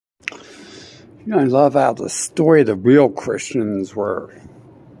I love how the story of the real Christians were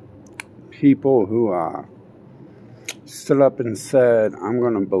people who stood up and said, I'm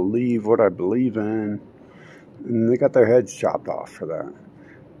going to believe what I believe in. And they got their heads chopped off for that.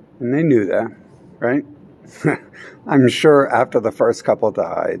 And they knew that, right? I'm sure after the first couple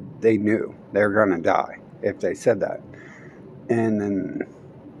died, they knew they were going to die if they said that. And then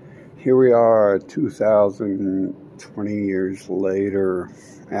here we are 2020 years later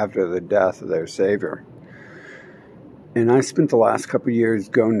after the death of their Savior. And I spent the last couple of years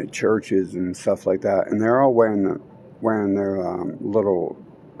going to churches and stuff like that, and they're all wearing their little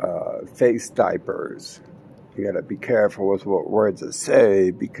face diapers. You got to be careful with what words I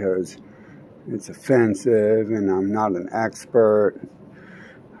say because it's offensive, and I'm not an expert.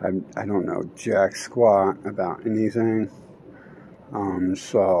 I don't know jack squat about anything.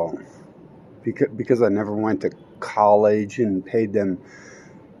 So because I never went to college and paid them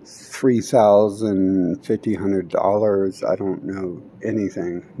 $3,500, I don't know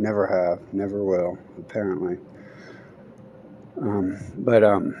anything. Never have, never will, apparently. It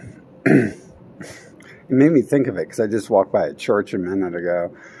made me think of it because I just walked by a church a minute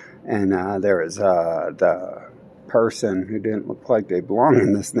ago, and there was the person who didn't look like they belonged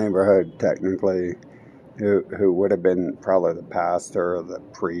in this neighborhood, technically, who would have been probably the pastor or the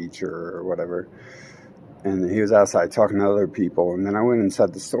preacher or whatever. And he was outside talking to other people. And then I went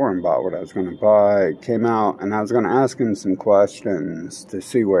inside the store and bought what I was going to buy. Came out, and I was going to ask him some questions to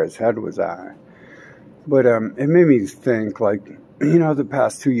see where his head was at. But it made me think, like, the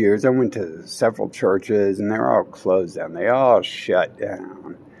past 2 years, I went to several churches, and they're all closed down. They all shut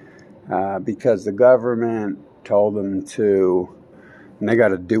down because the government told them to. And they got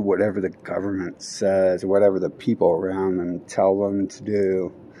to do whatever the government says, whatever the people around them tell them to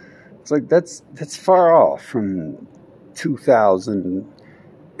do. It's like that's far off from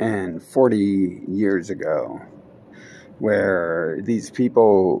 2,040 years ago, where these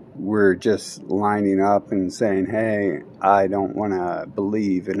people were just lining up and saying, hey, I don't want to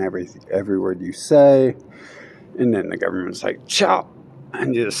believe in every word you say. And then the government's like, chop,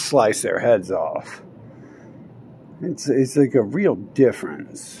 and just slice their heads off. It's like a real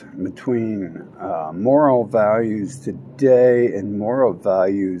difference between moral values today and moral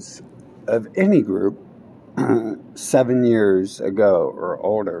values of any group 7 years ago or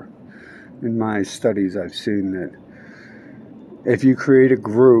older. In my studies, I've seen that if you create a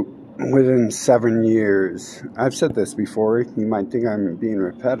group within 7 years, I've said this before, you might think I'm being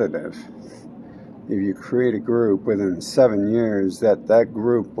repetitive. If you create a group within 7 years, that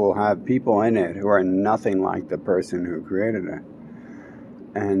group will have people in it who are nothing like the person who created it.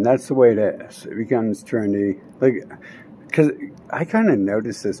 And that's the way it is. It becomes trendy. Because I kind of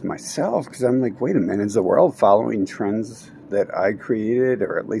noticed this myself, because I'm like, wait a minute, is the world following trends that I created?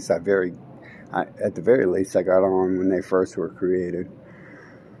 Or at least at the very least, I got on when they first were created.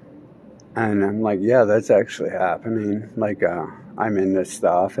 And I'm like, yeah, that's actually happening. I'm into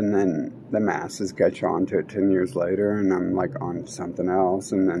stuff, and then the masses catch on to it 10 years later, and I'm like on something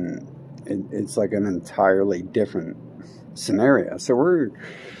else, and then it's like an entirely different scenario. So we're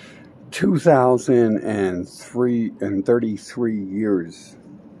 2003 and 33 years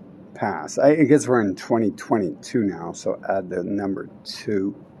past. I guess we're in 2022 now, so add the number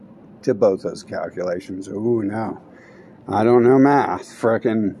 2 to both those calculations. Ooh, no. I don't know math.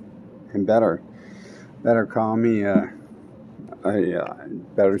 Frickin' and better call me,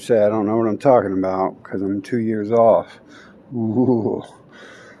 better say I don't know what I'm talking about, because I'm 2 years off. Ooh.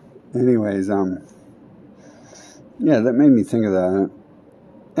 Anyways, yeah, that made me think of that.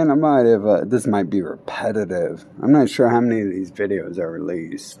 And I might have, this might be repetitive. I'm not sure how many of these videos I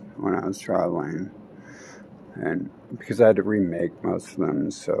released when I was traveling. And because I had to remake most of them,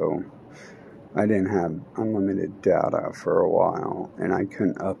 so I didn't have unlimited data for a while, and I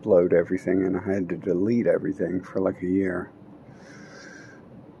couldn't upload everything, and I had to delete everything for like a year.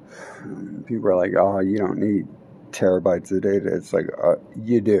 People are like, oh, you don't need terabytes of data. It's like,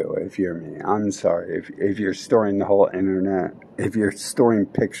 you do if you're me. I'm sorry. If you're storing the whole internet, if you're storing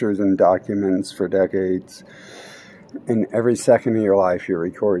pictures and documents for decades, and every second of your life you're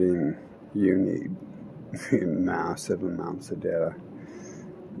recording, you need massive amounts of data.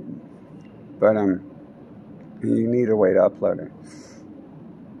 But you need a way to upload it.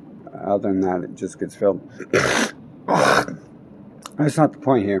 Other than that, it just gets filled. That's not the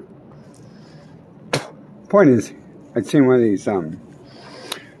point here. Point is, I'd seen one of these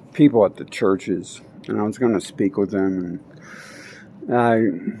people at the churches, and I was going to speak with them, and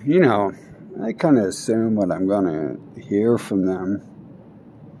I kind of assume what I'm going to hear from them.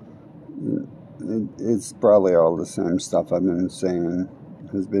 It's probably all the same stuff I've been saying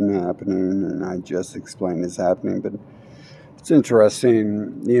has been happening, and I just explained is happening. But it's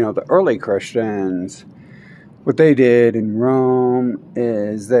interesting, the early Christians, what they did in Rome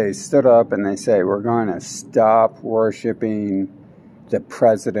is they stood up and they say, we're going to stop worshiping the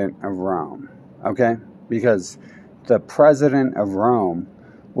president of Rome, okay? Because the president of Rome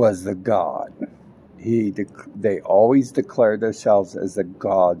was the god. They always declared themselves as the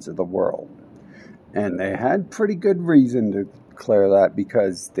gods of the world. And they had pretty good reason to declare that,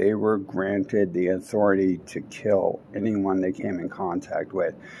 because they were granted the authority to kill anyone they came in contact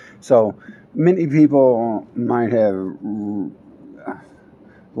with. So many people might have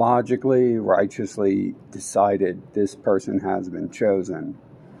logically, righteously decided this person has been chosen.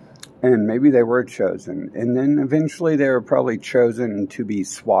 And maybe they were chosen. And then eventually they were probably chosen to be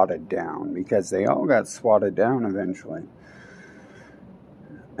swatted down, because they all got swatted down eventually.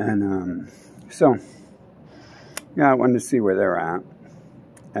 And so, I wanted to see where they're at.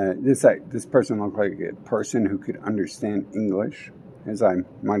 This person looked like a person who could understand English, as I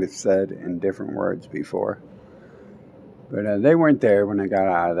might have said in different words before. But they weren't there when I got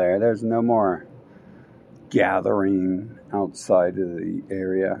out of there. There's no more gathering outside of the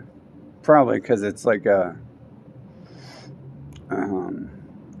area. Probably because it's like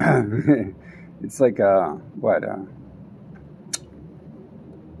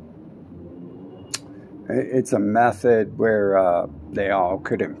it's a method where they all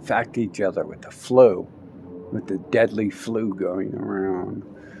could infect each other with the flu, with the deadly flu going around.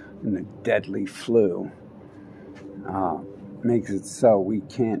 And the deadly flu makes it so we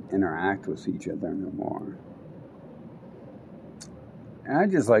can't interact with each other no more. And I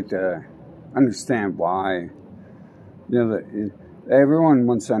just like to understand why, everyone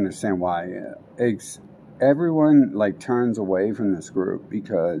wants to understand why. Everyone turns away from this group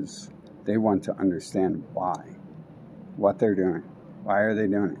because they want to understand why, what they're doing. Why are they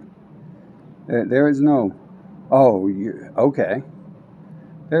doing it? There is no, okay.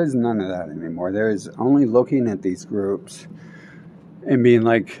 There's none of that anymore. There is only looking at these groups and being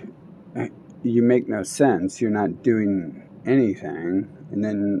like, you make no sense. You're not doing anything. And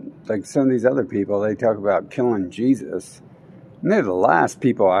then, some of these other people, they talk about killing Jesus. And they're the last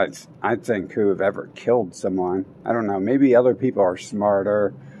people I think who have ever killed someone. I don't know. Maybe other people are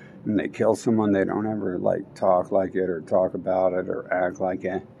smarter and they kill someone. They don't ever talk like it or talk about it or act like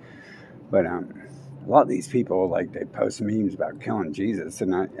it. But a lot of these people, they post memes about killing Jesus.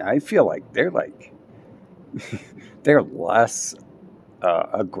 And I feel like they're they're less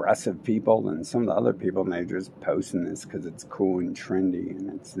aggressive people than some of the other people, and they're just posting this because it's cool and trendy and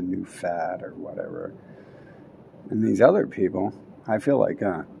it's the new fad or whatever. And these other people, I feel like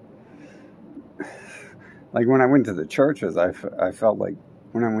when I went to the churches, I felt like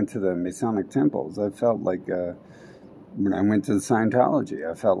when I went to the Masonic temples, I felt like when I went to the Scientology,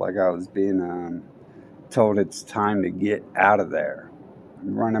 I felt like I was being told it's time to get out of there.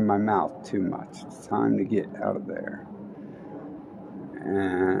 I'm running my mouth too much. It's time to get out of there.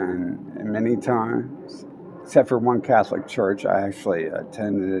 And many times, except for one Catholic church, I actually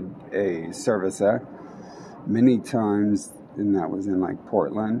attended a service there. Many times, and that was in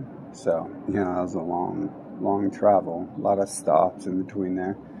Portland. So, that was a long travel. A lot of stops in between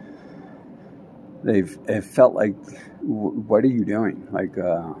there. It felt like, what are you doing?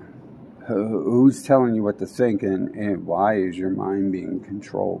 Who's telling you what to think, and why is your mind being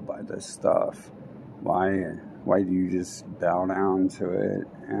controlled by this stuff? Why do you just bow down to it?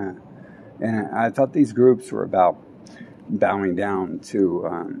 And I thought these groups were about bowing down to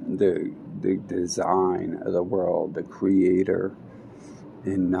the design of the world, the creator,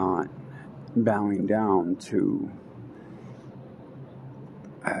 and not bowing down to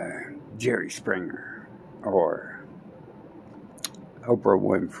Jerry Springer or Oprah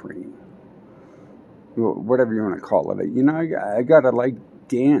Winfrey, whatever you want to call it. I gotta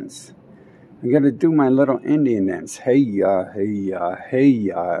dance. I got to do my little Indian dance. Hey ya,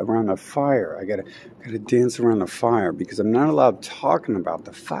 around the fire. I gotta dance around the fire, because I'm not allowed talking about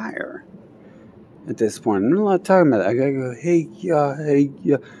the fire at this point. I'm not allowed talking about it. I gotta go, hey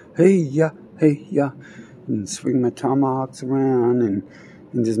ya, and swing my tomahawks around and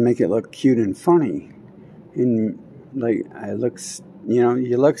just make it look cute and funny. And I look,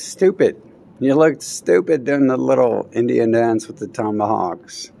 you look stupid. You look stupid doing the little Indian dance with the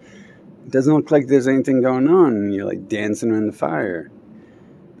tomahawks. It doesn't look like there's anything going on, and you're dancing around the fire.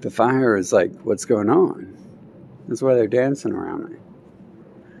 The fire is what's going on. That's why they're dancing around it.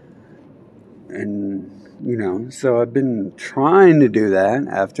 And, so I've been trying to do that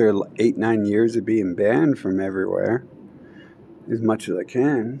after 8-9 years of being banned from everywhere, as much as I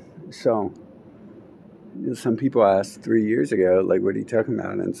can. So, some people asked 3 years ago, like, what are you talking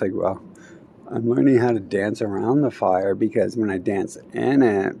about? And it's like, well, I'm learning how to dance around the fire because when I dance in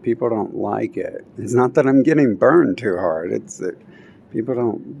it, people don't like it. It's not that I'm getting burned too hard. It's that people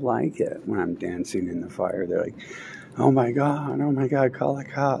don't like it when I'm dancing in the fire. They're like, oh my God, call the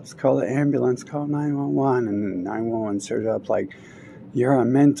cops, call the ambulance, call 911. And then 911 shows up like, you're a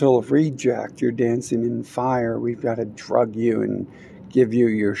mental reject. You're dancing in fire. We've got to drug you and give you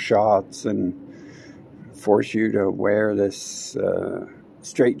your shots and force you to wear this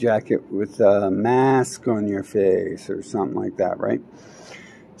straitjacket with a mask on your face or something like that, right?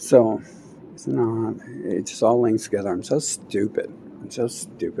 So it's not, it just all links together. I'm so stupid.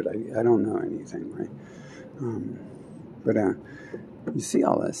 I don't know anything, right? But you see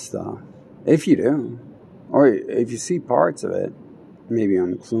all this stuff. If you do, or if you see parts of it, maybe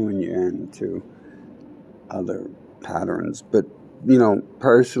I'm cluing you into other patterns. But,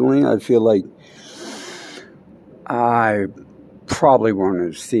 personally, I feel like I probably won't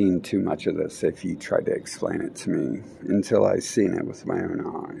have seen too much of this if you tried to explain it to me until I seen it with my own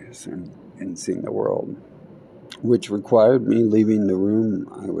eyes and seen the world, which required me leaving the room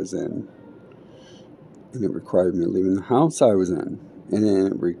I was in, and it required me leaving the house I was in, and then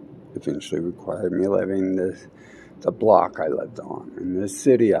it eventually required me leaving the block I lived on, and the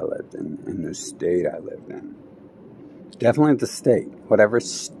city I lived in, and the state I lived in. Definitely the state, whatever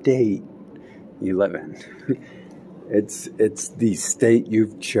state you live in. It's the state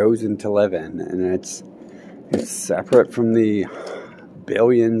you've chosen to live in, and it's separate from the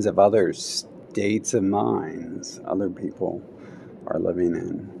billions of other states and minds other people are living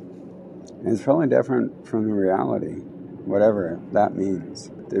in. And it's probably different from the reality, whatever that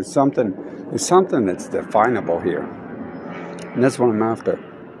means. There's something that's definable here, and that's what I'm after.